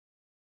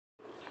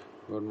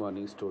Good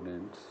morning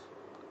students.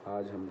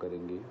 आज हम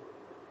करेंगे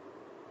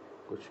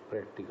कुछ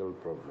practical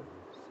problem,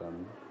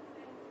 some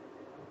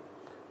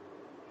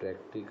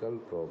practical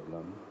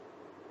problem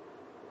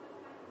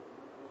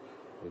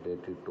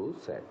related two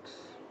sets.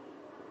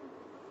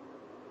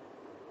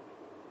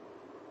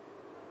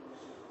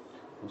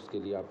 उसके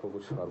लिए आपको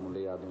कुछ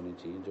फार्मूले याद होने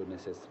चाहिए, जो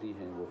नेसेसरी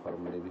हैं वो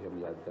फार्मूले भी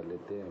हम याद कर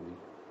लेते हैं। अभी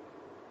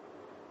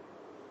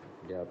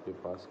क्या आपके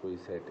पास कोई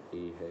सेट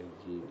ए है,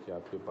 ये क्या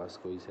आपके पास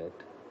कोई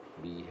सेट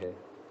बी है,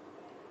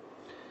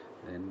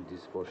 देन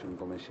जिस पोर्शन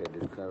को मैं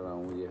शेडेड कर रहा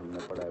हूँ, ये हमने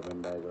पढ़ा है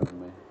वेन डायग्राम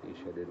में, ये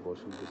शेडेड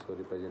पोर्शन किसको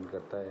रिप्रेजेंट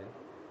करता है,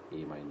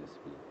 ए माइनस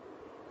बी।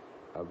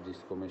 अब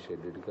जिसको मैं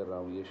शेडेड कर रहा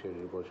हूँ, ये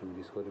शेडेड पोर्शन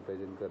किसको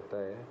रिप्रेजेंट करता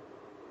है,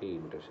 ए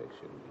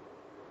इंटरसेक्शन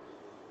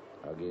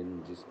बी।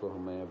 अगेन जिसको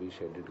मैं अभी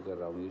शेडेड कर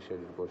रहा हूँ, ये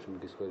शेडेड पोर्शन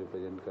किसको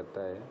रिप्रेजेंट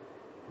करता है,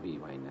 बी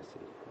माइनस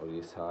ए। और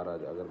ये सारा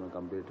अगर मैं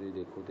कंप्लीटली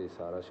देखूँ तो ये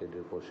सारा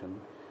शेडेड पोर्शन,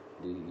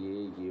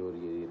 ये और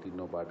ये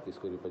तीनों पार्ट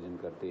किसको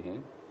रिप्रेजेंट करते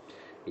हैं,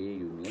 A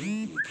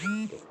union B.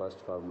 So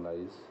first formula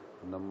is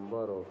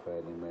number of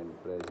element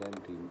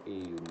present in A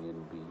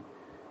union B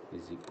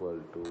is equal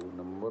to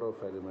number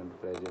of element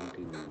present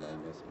in A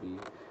minus B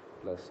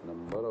plus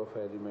number of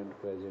element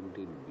present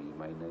in B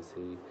minus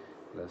A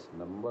plus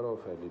number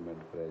of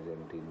element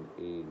present in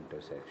A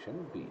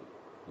intersection B।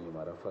 ये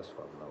हमारा first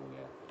formula हो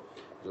गया,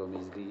 जो हम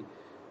easily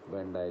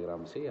Venn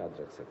diagram से याद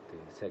रख सकते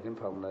हैं। Second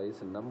formula is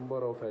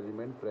number of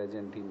element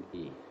present in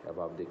ए। अब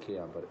आप देखिए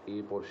यहाँ पर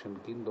ए पोर्शन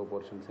किन दो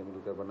पोर्शन से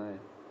मिलकर बना है,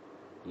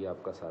 ये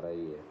आपका सारा ए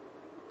है।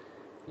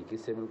 ये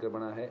किससे मिलकर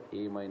बना है,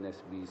 ए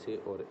माइनस बी से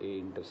और ए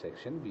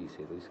इंटरसेक्शन बी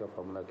से। तो इसका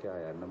फार्मूला क्या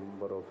आया,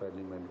 number of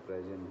element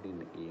present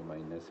in A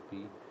minus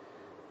B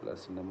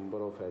plus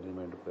number of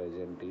element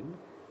present in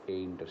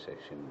A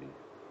intersection B.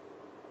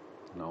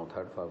 Now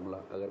third formula,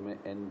 अगर मैं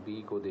एन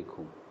बी को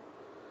देखूँ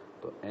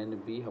तो एन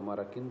बी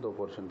हमारा किन दो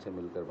पोर्शन से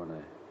मिलकर बना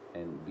है,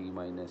 एन बी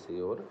माइनस ए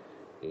और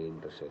ए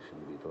इंटरसेक्शन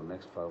बी। तो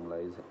next formula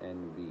is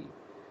an B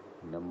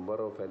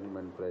number of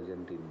element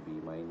present in B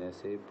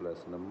minus A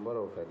plus number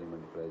of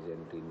element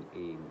present in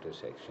A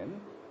intersection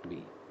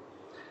B.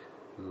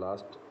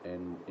 Last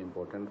and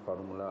important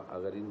formula,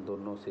 अगर इन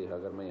दोनों से,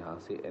 अगर मैं यहाँ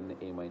से N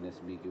A minus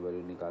B की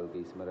value निकाल के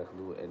इसमें रख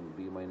दूँ, एन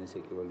बी माइनस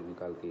ए की वैल्यू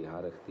निकाल के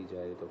यहाँ रख दी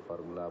जाए, तो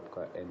फार्मूला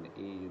आपका एन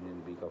ए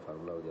यूनियन बी का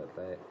फार्मूला हो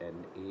जाता है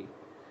N A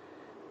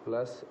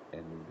plus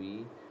N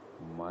B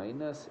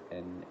minus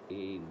N A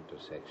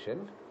intersection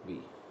B.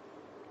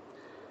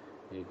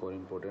 एक और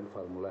इम्पोर्टेंट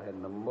फार्मूला है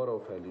number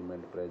of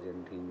element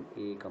present in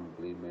A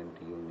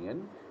complement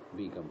union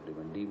B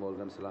complement. D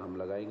Morgan's law हम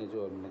लगाएंगे,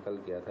 जो हम निकल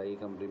गया था, ए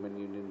कंप्लीमेंट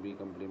यूनियन बी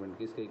कंप्लीमेंट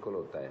किसके इक्वल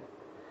होता है,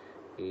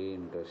 ए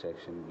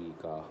इंटरसेक्शन बी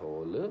का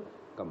होल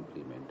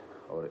कंप्लीमेंट।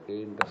 और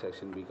ए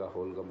इंटरसेक्शन बी का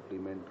होल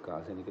कंप्लीमेंट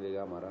कहाँ से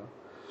निकलेगा हमारा,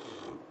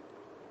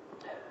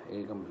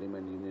 ए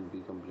complement union B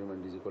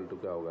complement is equal to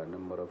क्या होगा,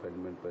 number of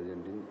element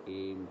present in A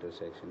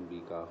intersection B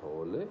का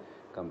होल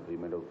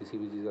कंप्लीमेंट। और किसी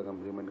भी चीज़ का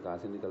कंप्लीमेंट कहाँ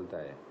से निकलता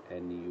है,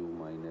 एन यू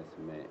माइनस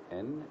में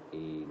N A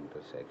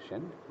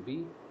intersection B.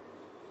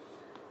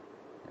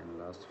 And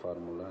last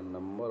formula,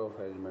 number of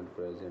element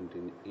present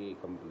in A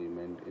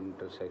complement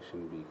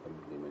intersection B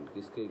complement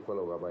किसके इक्वल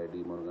होगा bye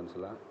D Morgan's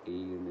law, A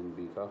union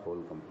B का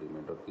होल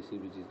कंप्लीमेंट। और किसी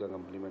भी चीज़ का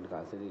कंप्लीमेंट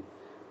कहाँ से नहीं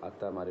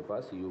आता हमारे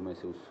पास, यू में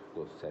से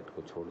उसको सेट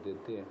को छोड़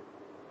देते हैं,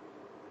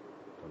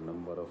 तो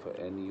number of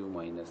N you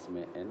minus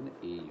में एन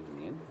ए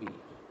यूनियन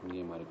बी।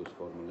 ये हमारे कुछ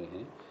फॉर्मूले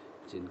हैं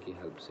जिनकी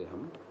हेल्प से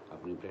हम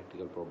अपनी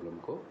प्रैक्टिकल प्रॉब्लम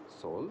को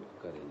सॉल्व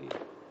करेंगे।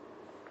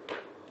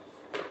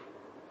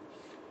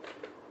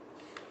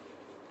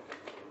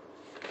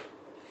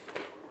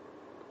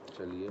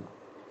 चलिए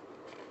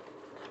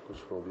कुछ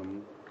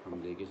प्रॉब्लम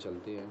हम लेके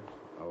चलते हैं।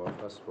 और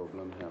फर्स्ट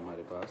प्रॉब्लम है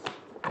हमारे पास,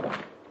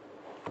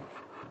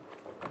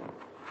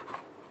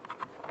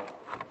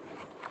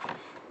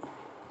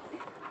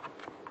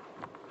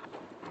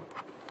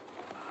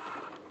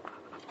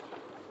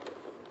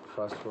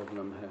 फर्स्ट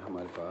प्रॉब्लम है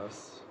हमारे पास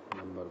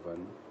नंबर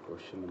 1,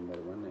 क्वेश्चन नंबर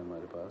 1 है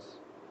हमारे पास।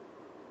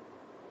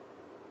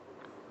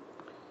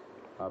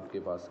 आपके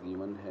पास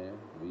गिवन है,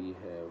 वी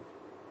हैव,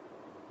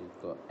 एक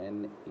तो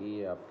एन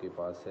ए आपके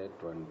पास है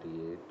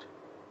 28,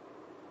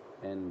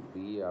 एन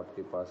बी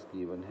आपके पास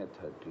गिवन है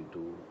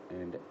 32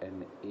 and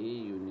N A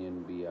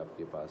union B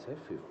आपके पास है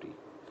 50।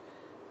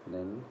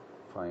 देन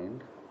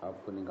फाइंड,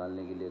 आपको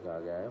निकालने के लिए कहा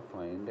गया है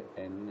find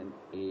N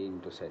A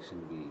intersection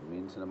B,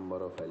 means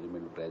number of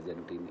element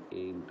present in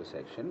A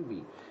intersection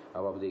B.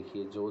 अब आप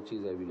देखिए, जो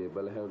चीज़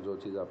अवेलेबल है और जो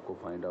चीज़ आपको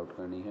फाइंड आउट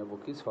करनी है वो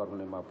किस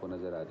फार्मूले में आपको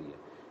नज़र आ रही है,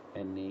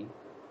 N A,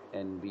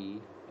 N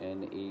B,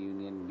 N A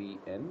union B,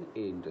 N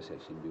A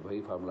intersection B.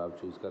 वही फार्मूला आप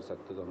चूज़ कर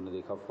सकते हो। तो हमने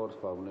देखा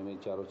फोर्थ फार्मूले में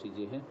चारों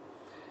चीज़ें हैं,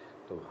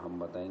 तो हम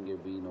बताएंगे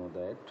we know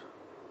that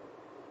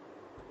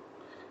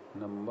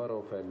number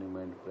of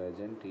element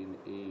present in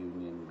A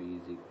union B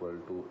is equal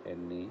to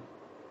NA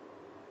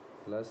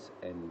plus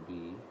NB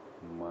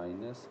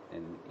minus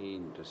NA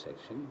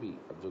intersection B।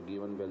 अब जो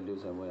गिवन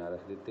वैल्यूज़ हैं वो यहाँ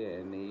रख देते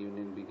हैं। NA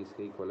यूनियन B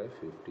किसके इक्वल है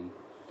 50,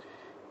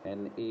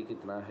 NA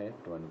कितना है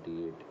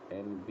 28,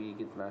 NB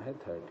कितना है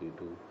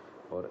 32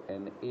 और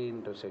NA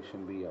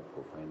इंटरसेक्शन B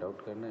आपको फाइंड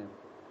आउट करना है।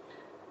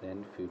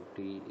 देन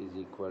 50 इज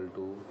इक्वल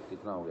टू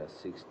कितना हो गया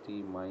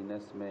 60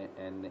 माइनस में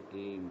एन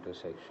ए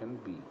इंटरसेक्शन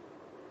बी,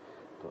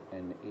 तो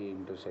एन ए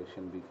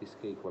इंटरसेक्शन बी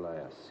किसके इक्वल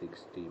आया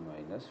 60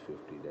 माइनस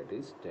 50 दैट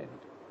इज 10।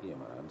 ये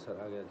हमारा आंसर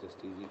आ गया,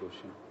 just easy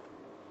question.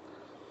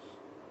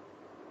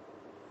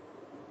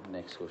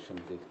 Next question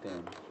देखते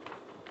हैं।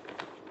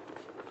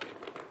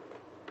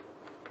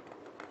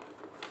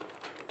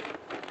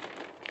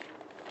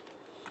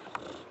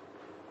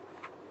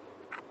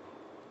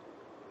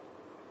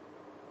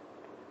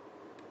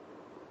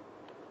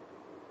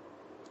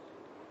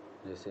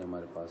 जैसे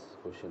हमारे पास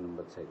question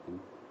number second,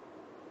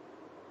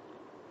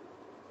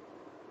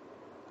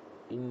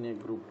 in A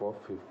group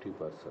of 50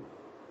 person,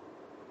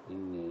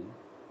 in A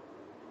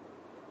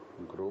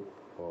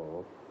group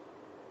of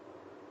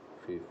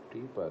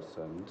 50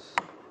 persons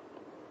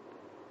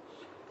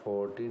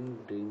 14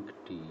 drink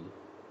tea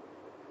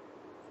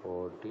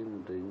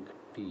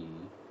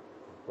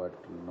but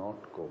not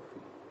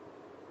coffee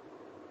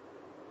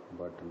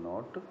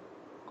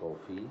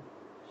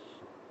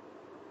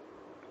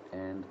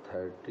and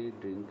 30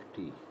 drink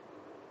tea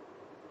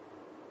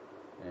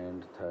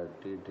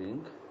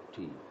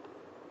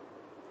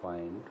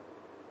find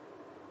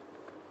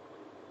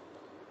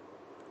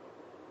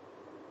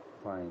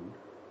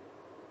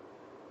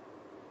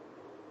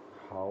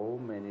how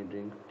many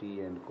drink tea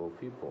and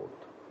coffee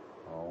both,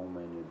 how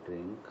many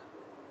drink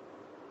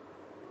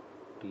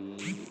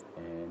tea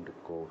and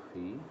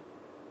coffee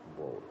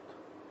both,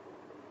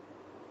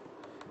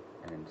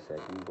 and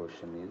second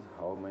question is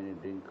how many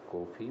drink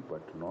coffee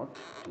but not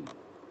tea,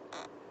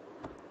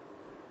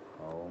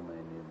 how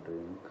many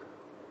drink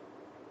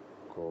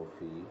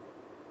coffee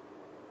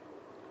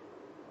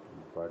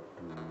but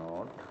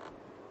not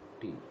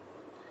tea।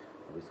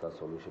 अब इसका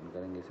solution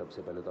करेंगे।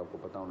 सबसे पहले तो आपको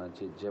पता होना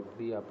चाहिए जब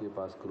भी आपके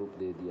पास ग्रुप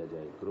दे दिया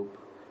जाए, ग्रुप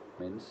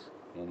मीन्स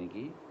यानी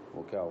कि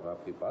वो क्या होगा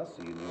आपके पास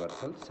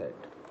universal set.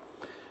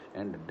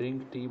 And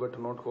drink tea but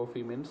not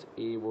coffee means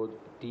ए वो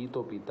टी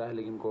तो पीता है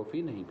लेकिन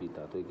कॉफ़ी नहीं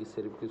पीता, तो एक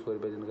सिर्फ किसको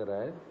रिप्रेजेंट कर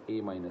रहा है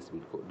ए माइनस बी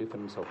को,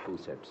 डिफरेंस ऑफ टू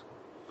सेट्स को।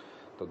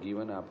 तो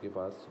गिवन है आपके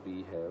पास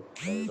वी हैव,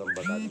 पहले तो हम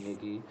बता देंगे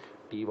कि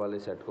टी वाले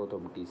सेट को तो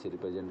हम टी से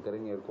रिप्रेजेंट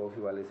करेंगे और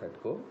कॉफ़ी वाले सेट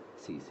को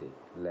सी से।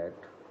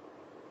 Late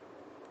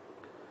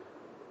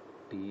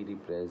T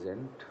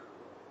represent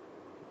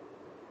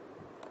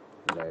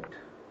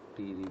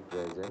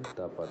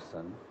the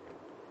person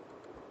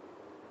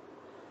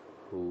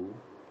who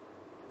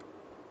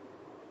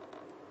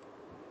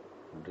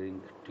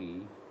drink tea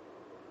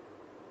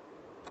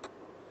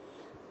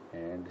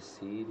and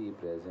C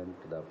represent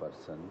the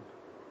person,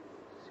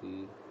 C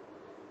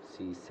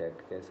set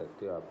कह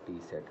सकते हो आप, T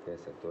set कह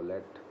सकते हो।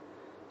 let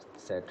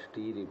set T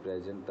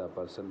represent the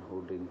person who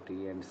drink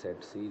tea and set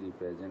C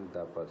represent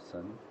the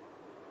person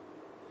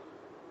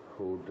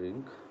who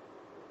drink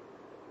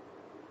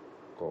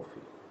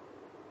coffee।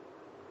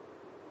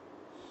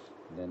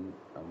 Then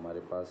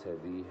हमारे पास है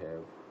we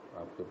have,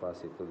 आपके पास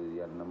एक तो दे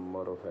दिया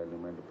number of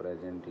element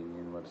present in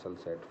universal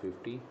set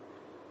 50,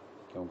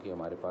 क्योंकि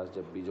हमारे पास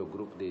जब भी जो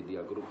ग्रुप दे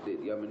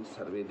दिया मीन्स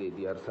सर्वे दे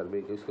दिया, और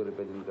सर्वे किसको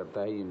रिप्रेजेंट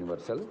करता है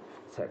यूनिवर्सल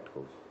सेट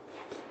को।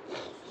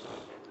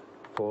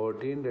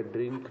 14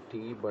 drink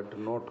tea but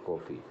not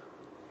coffee,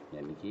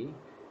 यानी कि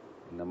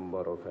number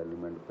of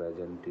element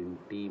present in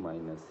T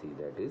minus C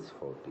that is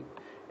 40,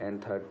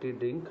 and 30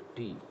 drink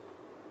tea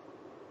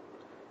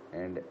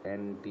and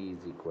NT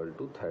is equal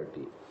to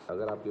 30।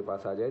 अगर आपके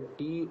पास आ जाए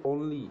T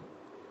only,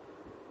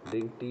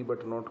 drink tea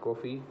but not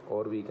coffee,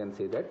 और we can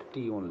say that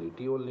T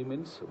only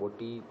means वो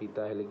T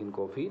पीता है लेकिन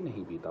coffee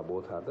नहीं पीता,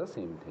 both are the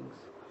same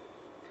things.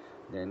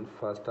 Then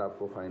first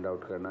आपको फाइंड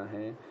आउट करना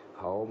है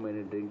how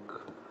many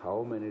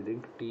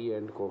drink tea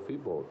and coffee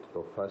both.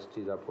 तो फर्स्ट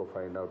चीज़ आपको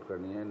फाइंड आउट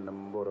करनी है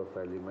number of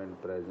element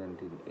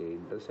present in A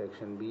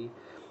intersection B,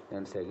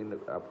 and second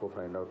आपको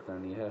फाइंड आउट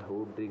करनी है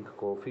who drink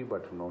coffee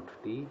but not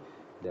T,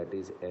 that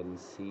is N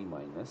C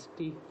minus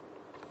T.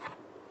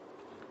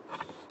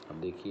 अब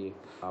देखिए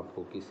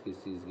आपको किस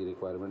किस चीज़ की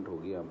रिक्वायरमेंट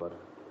होगी यहाँ पर।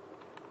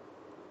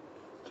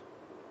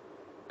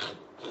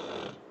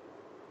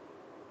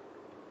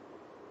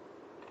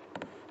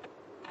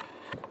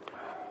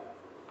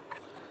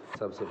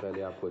 सबसे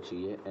पहले आपको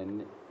चाहिए N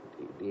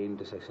A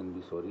intersection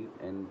B,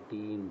 N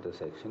T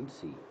intersection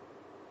C.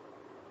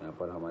 यहाँ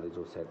पर हमारे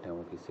जो सेट हैं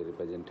वो किससे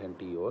रिप्रेजेंट हैं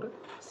टी और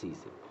सी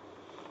से।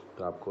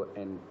 तो आपको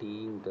एन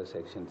टी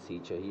इंटरसेक्शन सी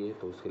चाहिए,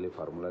 तो उसके लिए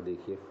फार्मूला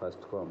देखिए।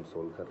 फर्स्ट को हम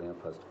सोल्व कर रहे हैं,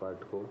 फर्स्ट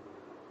पार्ट को।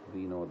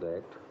 वी नो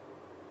दैट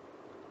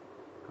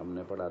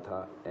हमने पढ़ा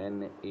था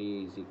N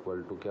A is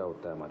equal to क्या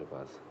होता है हमारे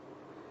पास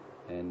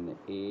एन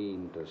ए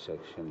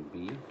इंटरसेक्शन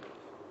बी,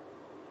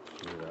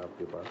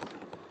 आपके पास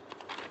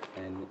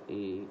एन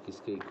ए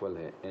किसके इक्वल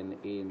है N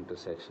A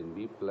intersection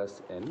B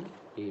plus N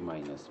A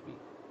minus B,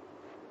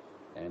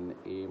 N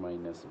A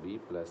minus B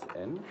plus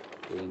N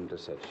A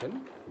intersection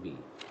B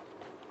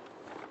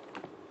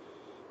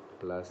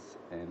plus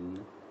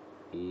N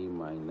A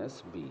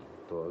minus B.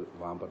 तो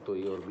वहाँ पर तो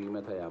ए और बी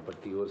में था, यहाँ पर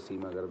टी और सी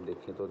में अगर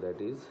देखें तो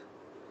दैट इज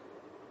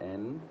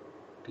एन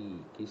टी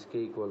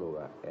किसके इक्वल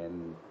होगा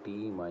N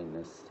T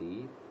minus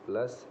C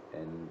plus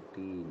N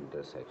T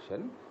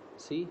intersection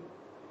C.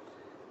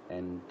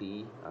 N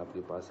T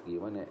आपके पास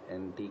गिवन है,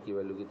 एन टी की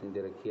वैल्यू कितनी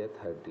दे रखी है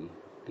 30,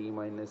 टी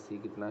माइनस सी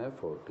कितना है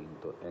 14,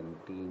 तो एन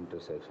टी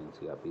इंटरसेक्शन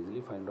सी आप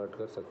इजीली फाइंड आउट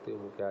कर सकते हो,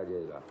 वो क्या आ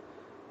जाएगा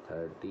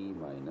 30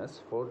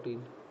 माइनस 14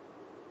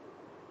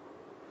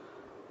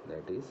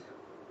 दैट इज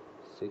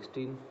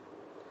 16।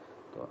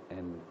 तो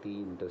एन टी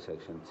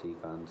इंटरसेक्शन सी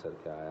का आंसर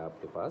क्या है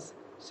आपके पास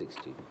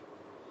 16।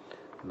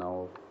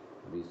 Now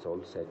we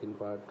solve second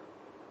part.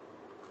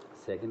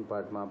 Second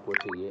part में आपको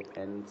चाहिए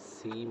एन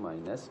सी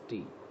माइनस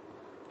टी।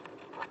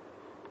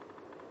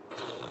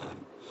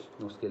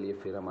 उसके लिए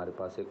फिर हमारे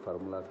पास एक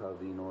फार्मूला था,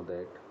 वी नो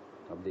दैट।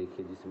 अब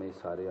देखिए जिसमें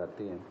सारे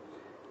आते हैं,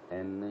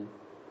 एन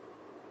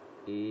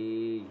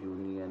ए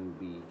यूनियन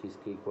बी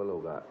किसके इक्वल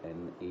होगा,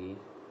 N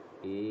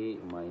A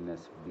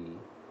minus B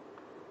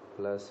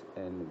plus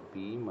N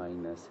B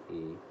minus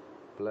A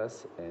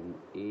plus N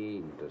A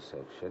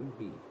intersection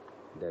B.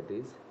 That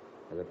is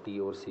अगर टी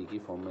और सी की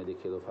फॉर्म में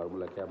देखिए तो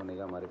फार्मूला क्या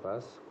बनेगा हमारे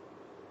पास,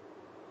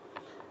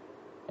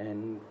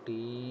 N T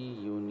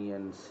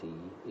union C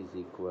is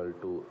equal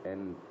to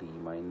N T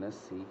minus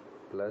C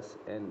plus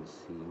N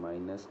C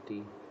minus T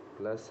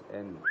plus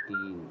N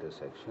T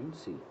intersection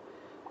C.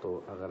 तो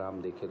अगर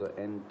हम देखें तो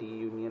एन टी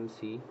यूनियन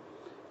सी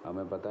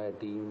हमें पता है,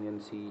 टी यूनियन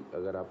सी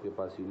अगर आपके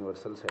पास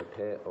यूनिवर्सल सेट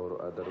है और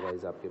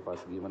अदरवाइज आपके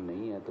पास गिवन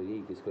नहीं है तो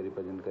यही किसको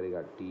रिप्रेजेंट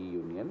करेगा, टी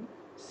यूनियन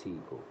सी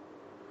को।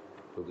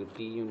 क्योंकि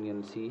टी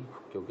यूनियन सी,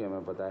 क्योंकि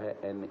हमें पता है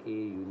N A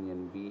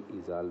union B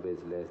is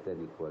always less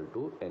than equal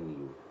to N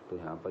you, तो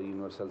यहाँ पर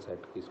यूनिवर्सल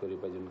सेट किसको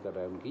रिप्रेजेंट कर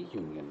रहा है, उनकी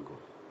यूनियन को।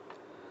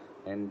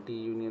 एन टी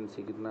यूनियन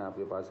सी कितना है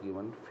आपके पास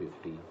गिवन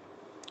 50,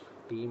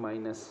 टी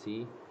माइनस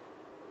सी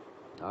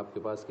आपके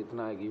पास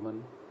कितना है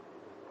गिवन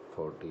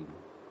 14,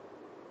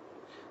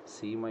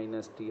 सी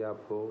माइनस टी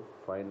आपको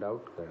फाइंड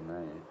आउट करना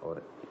है, और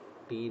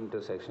टी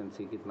इंटरसेक्शन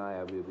सी कितना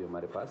है अभी अभी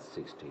हमारे पास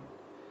 16,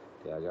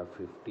 तो आ गया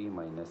 50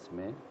 माइनस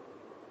में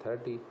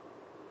 30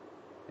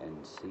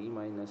 एंड सी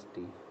माइनस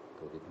टी,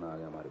 तो कितना आ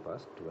गया हमारे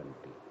पास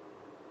 20।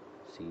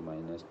 सी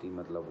माइनस टी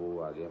मतलब वो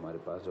आ गया हमारे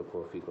पास जो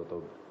कॉफ़ी को तो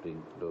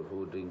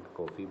who drink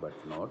coffee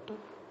but not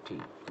T.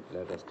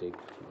 Let us take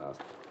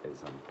last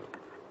example.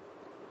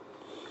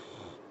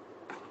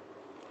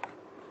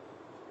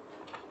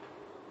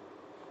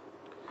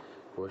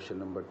 Question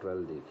number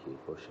 12 देखिए,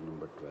 क्वेश्चन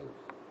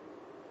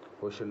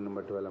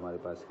नंबर 12 हमारे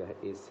पास क्या है,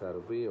 ए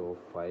survey of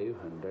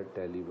 500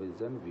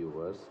 television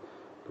viewers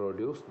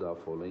produce the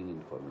following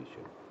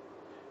information,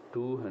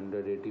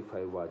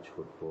 285 watch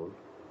football,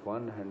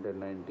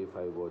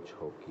 195 watch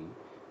hockey,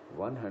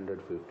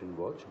 115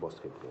 watch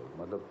basketball.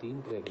 मतलब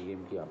 3 तरह की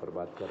गेम की यहाँ पर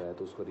बात कर रहा है,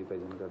 तो उसको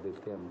रिप्रेजेंट कर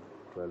देते हैं हम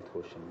 12th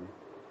क्वेश्चन में।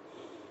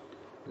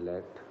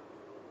 Late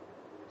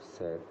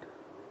set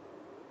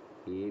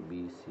A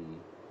B C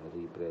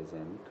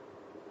represent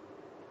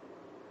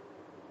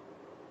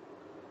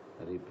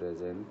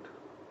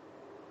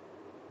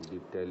the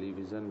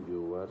television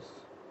viewers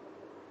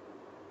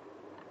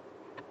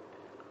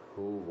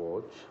who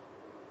watch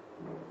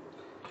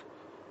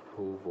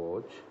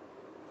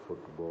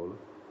football,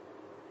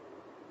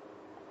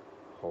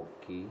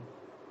 hockey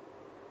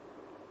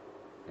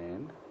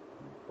and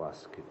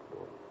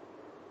basketball.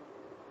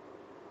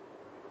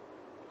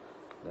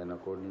 Then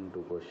according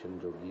to question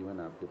जो given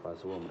आपके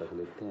पास वो हम रख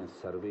लेते हैं।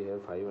 सर्वे है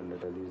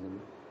 500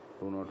 television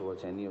do not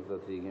watch any of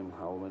the 3 game,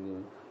 how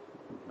many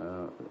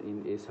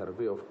in A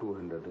survey of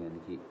 200, यानी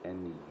कि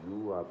एन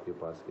यू आपके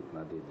पास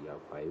कितना दे दिया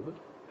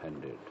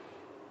 500।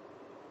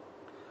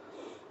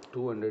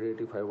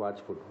 285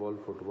 वॉच फुटबॉल,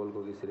 फुटबॉल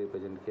को किसी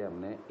रिप्रेजेंट किया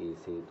हमने ए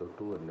से, तो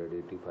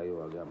 285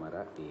 आ गया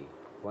हमारा ए।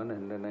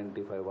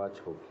 195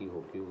 वॉच हॉकी,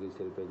 हॉकी को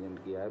किसी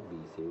रिप्रेजेंट किया है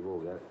बी से, वो हो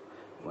गया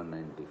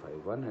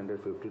 195।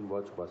 115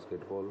 वॉच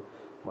बास्केटबॉल,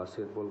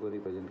 बास्केटबॉल को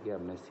रिप्रेजेंट किया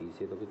हमने सी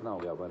से, तो कितना हो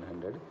गया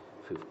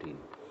 115।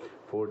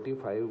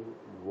 45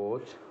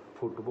 watch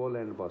football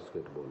and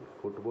basketball,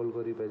 football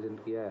को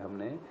रिप्रेजेंट किया है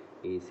हमने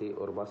ए से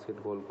और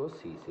बास्केटबॉल को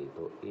सी से,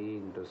 तो ए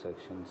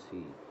इंटरसेक्शन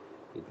सी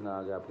इतना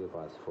आ गया आपके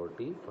पास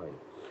 45।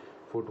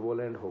 Football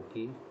and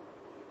hockey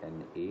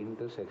and A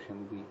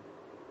intersection B,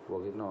 वो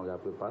कितना हो गया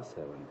आपके पास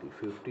 70।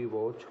 50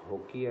 watch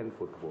hockey and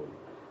football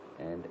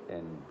and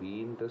N B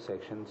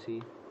intersection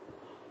C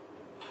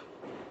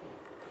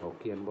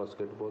hockey and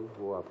basketball,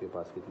 वो आपके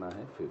पास कितना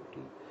है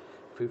 50।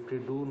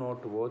 50 do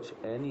not watch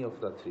any of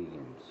the 3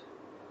 games,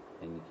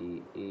 यानी कि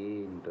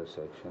A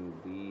intersection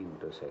B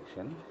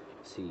intersection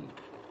C,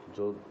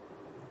 जो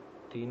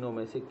तीनों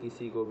में से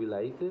किसी को भी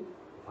लाइक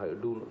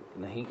डू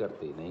नहीं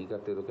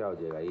करते तो क्या हो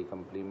जाएगा, ए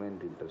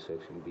complement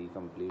intersection B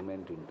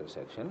complement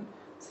intersection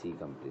C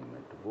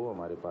complement, वो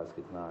हमारे पास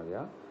कितना आ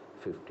गया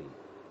 50।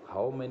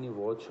 How many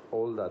watch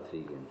all the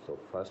 3 games, तो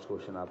फर्स्ट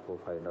क्वेश्चन आपको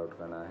फाइंड आउट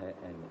करना है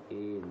N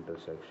A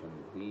intersection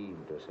B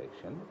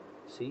intersection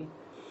C.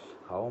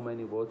 How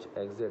many watch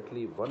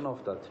exactly one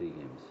of the 3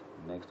 games,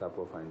 next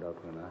आपको find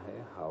out करना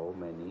है how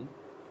many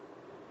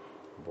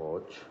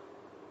watch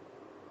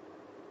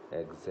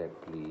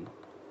exactly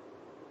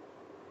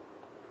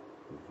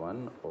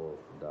one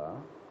of the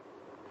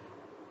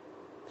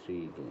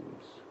 3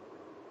 games,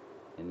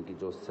 यानी कि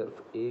जो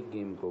सिर्फ एक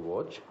गेम को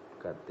वॉच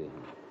करते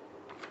हैं।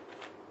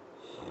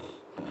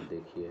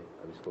 देखिए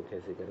अब इसको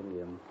कैसे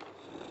करेंगे हम।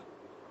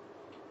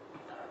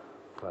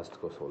 फर्स्ट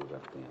को सोल्व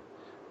करते हैं।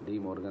 D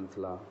Morgan's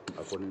law,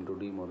 according to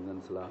D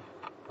Morgan's law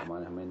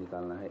हमें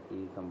निकालना है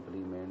ए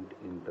complement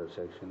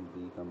intersection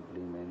B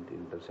complement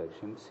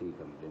intersection C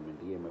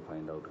complement. ये हमें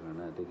फाइंड आउट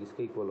करना है। तो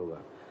किसके इक्वल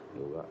होगा,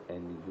 ये होगा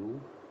एन यू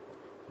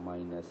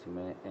माइनस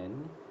में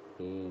N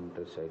A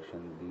intersection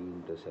B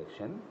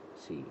intersection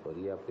C, और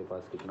ये आपके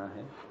पास कितना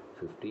है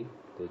 50।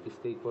 तो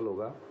किसके इक्वल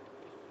होगा,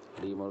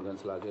 डी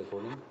मॉर्गन्स लॉ के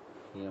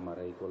अकॉर्डिंग ये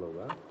हमारा इक्वल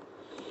होगा,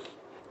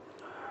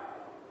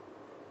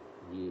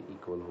 ये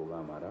इक्वल होगा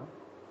हमारा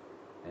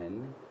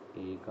N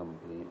A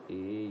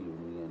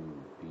union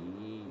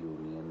B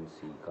union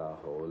C का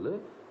होल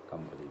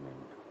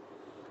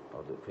कंप्लीमेंट।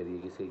 और फिर ये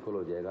किससे इक्वल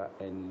हो जाएगा,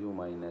 एन यू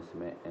माइनस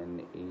में N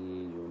A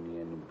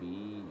union B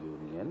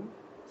union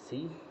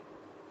C,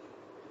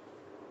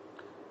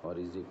 और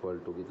इज इक्वल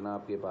टू कितना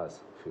आपके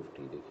पास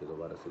 50। देखिए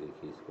दोबारा से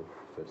देखिए इसको,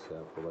 फिर से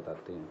आपको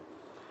बताते हैं।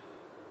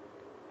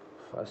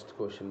 फर्स्ट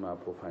क्वेश्चन में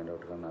आपको फाइंड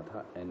आउट करना था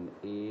N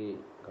A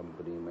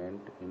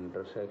complement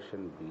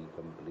intersection B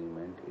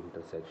complement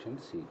intersection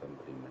C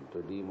complement.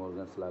 तो डी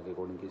मॉर्गन्स लॉ के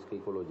अकॉर्डिंग किसके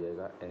इक्वल हो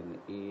जाएगा, N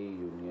A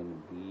union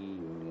B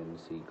union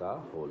C का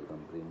होल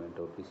कंप्लीमेंट।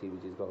 और किसी भी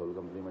चीज़ का होल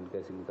कंप्लीमेंट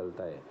कैसे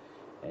निकलता है,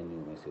 एन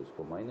यू में से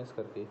उसको माइनस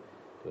करके,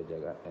 तो हो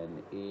जाएगा N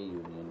A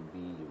union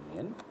B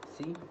union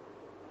C.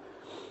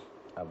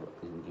 अब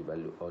इनकी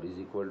वैल्यू और इज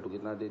इक्वल टू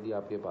कितना दे दिया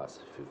आपके पास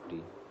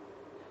 50।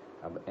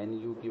 अब एन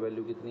यू की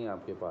वैल्यू कितनी है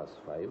आपके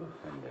पास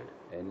 500।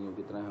 एन यू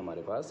कितना है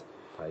हमारे पास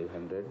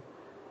 500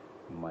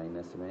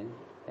 माइनस में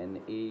N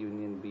A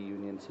union B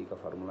union C का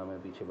फार्मूला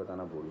मैं पीछे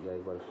बताना भूल गया,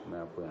 एक बार मैं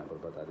आपको यहाँ पर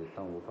बता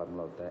देता हूँ। वो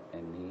फार्मूला होता है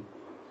N A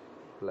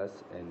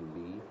plus N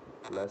B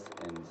plus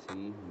N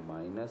C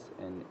minus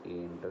N A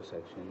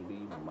intersection B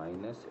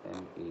minus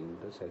N A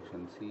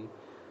intersection C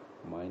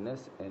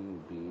minus N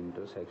B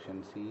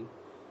intersection C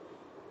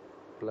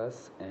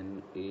plus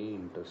N A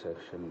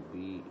intersection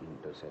B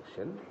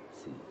intersection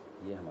C.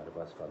 ये हमारे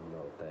पास formula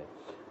होता है।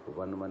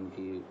 1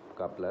 की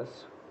का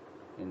plus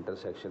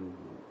intersection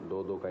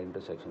 2 का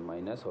intersection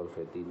minus और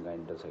फिर 3 का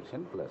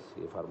इंटरसेक्शन प्लस।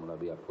 ये फार्मूला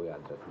भी आपको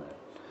याद रखना है।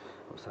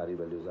 और सारी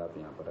वैल्यूज़ आप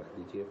यहाँ पर रख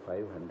दीजिए।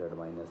 500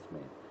 माइनस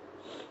में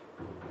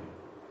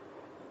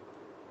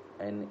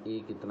एन ए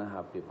कितना है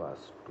आपके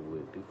पास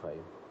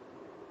 285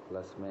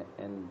 प्लस में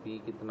एन बी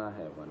कितना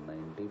है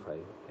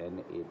 195, N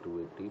A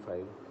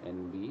 285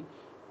 N B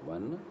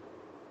 1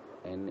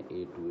 N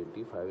A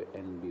 285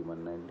 N B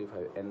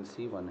 195 N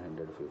C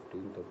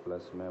 115। तो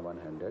प्लस में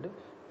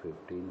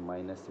 115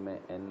 माइनस में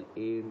N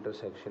A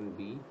intersection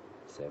B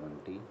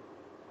 70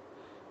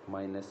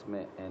 minus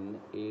में N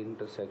A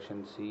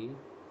intersection C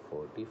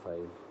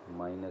 45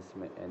 minus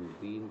में एन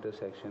बी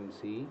इंटरसेक्शन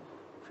सी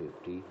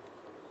 50,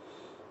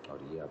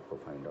 और ये आपको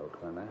फाइंड आउट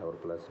करना है। और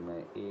प्लस में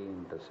A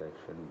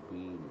intersection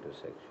B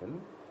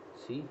intersection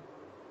C.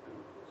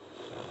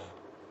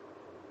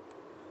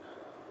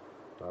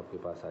 तो आपके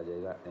पास आ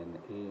जाएगा N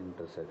A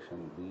intersection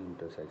B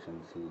intersection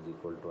C is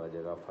equal to आ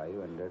जाएगा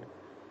 500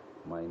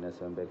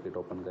 माइनस में ब्रैकेट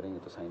ओपन करेंगे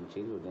तो साइन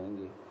चेंज हो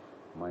जाएंगे,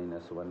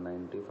 minus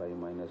 195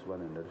 minus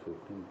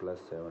 115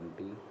 plus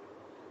 70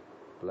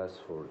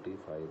 plus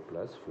 45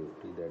 plus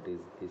 50 that is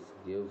this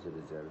gives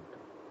result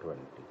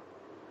 20।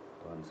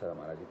 तो आंसर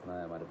हमारा कितना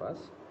है हमारे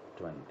पास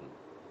 20।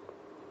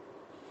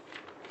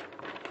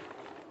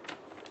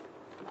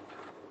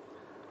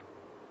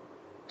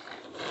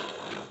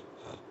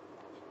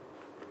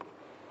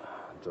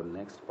 जो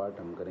नेक्स्ट पार्ट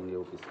हम करेंगे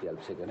वो किसकी हेल्प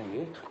से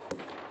करेंगे,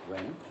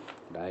 वेन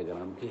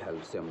डायग्राम की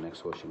हेल्प से हम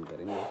नेक्स्ट क्वेश्चन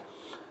करेंगे।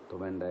 तो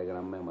वेन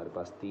डायग्राम में हमारे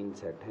पास 3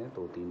 सेट हैं,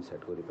 तो 3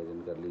 सेट को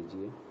रिप्रेजेंट कर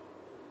लीजिए।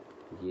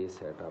 ये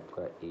सेट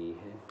आपका ए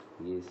है,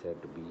 ये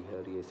सेट बी है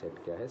और ये सेट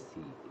क्या है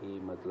सी। ए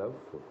मतलब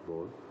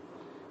फुटबॉल,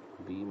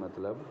 बी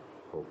मतलब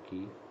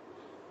हॉकी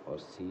और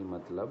सी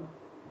मतलब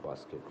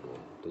बास्केटबॉल।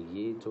 तो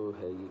ये जो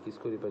है ये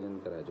किसको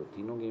रिप्रेजेंट करा है, जो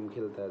तीनों गेम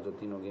खेलता है। जो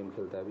तीनों गेम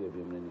खेलता है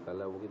अभी हमने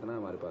निकाला, वो कितना है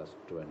हमारे पास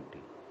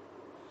 20।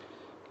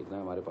 कितना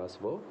है हमारे पास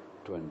वो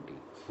 20।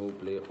 Who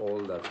play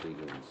all the 3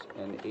 games,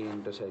 N A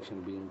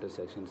intersection B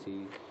intersection C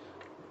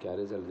क्या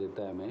रिजल्ट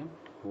देता है हमें,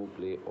 who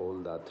play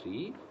all the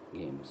 3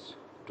 games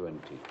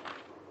 20।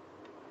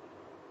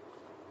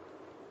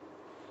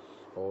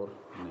 और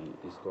नहीं,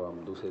 इसको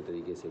हम दूसरे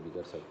तरीके से भी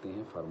कर सकते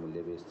हैं,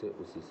 फार्मूले बेस से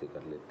उसी से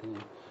कर लेते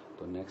हैं।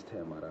 तो नेक्स्ट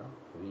है हमारा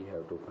we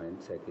have to find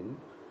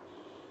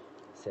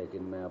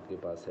second में आपके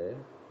पास है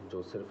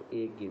जो सिर्फ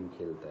एक गेम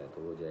खेलता है,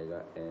 तो हो जाएगा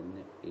N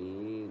A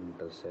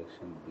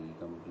intersection B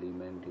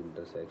complement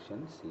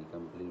intersection C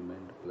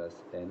complement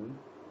plus N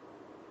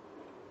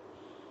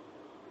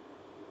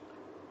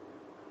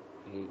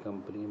A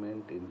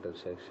complement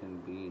intersection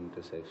B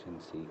intersection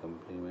C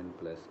complement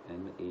plus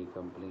N A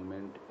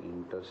complement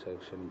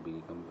intersection B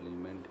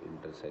complement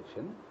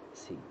intersection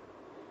C.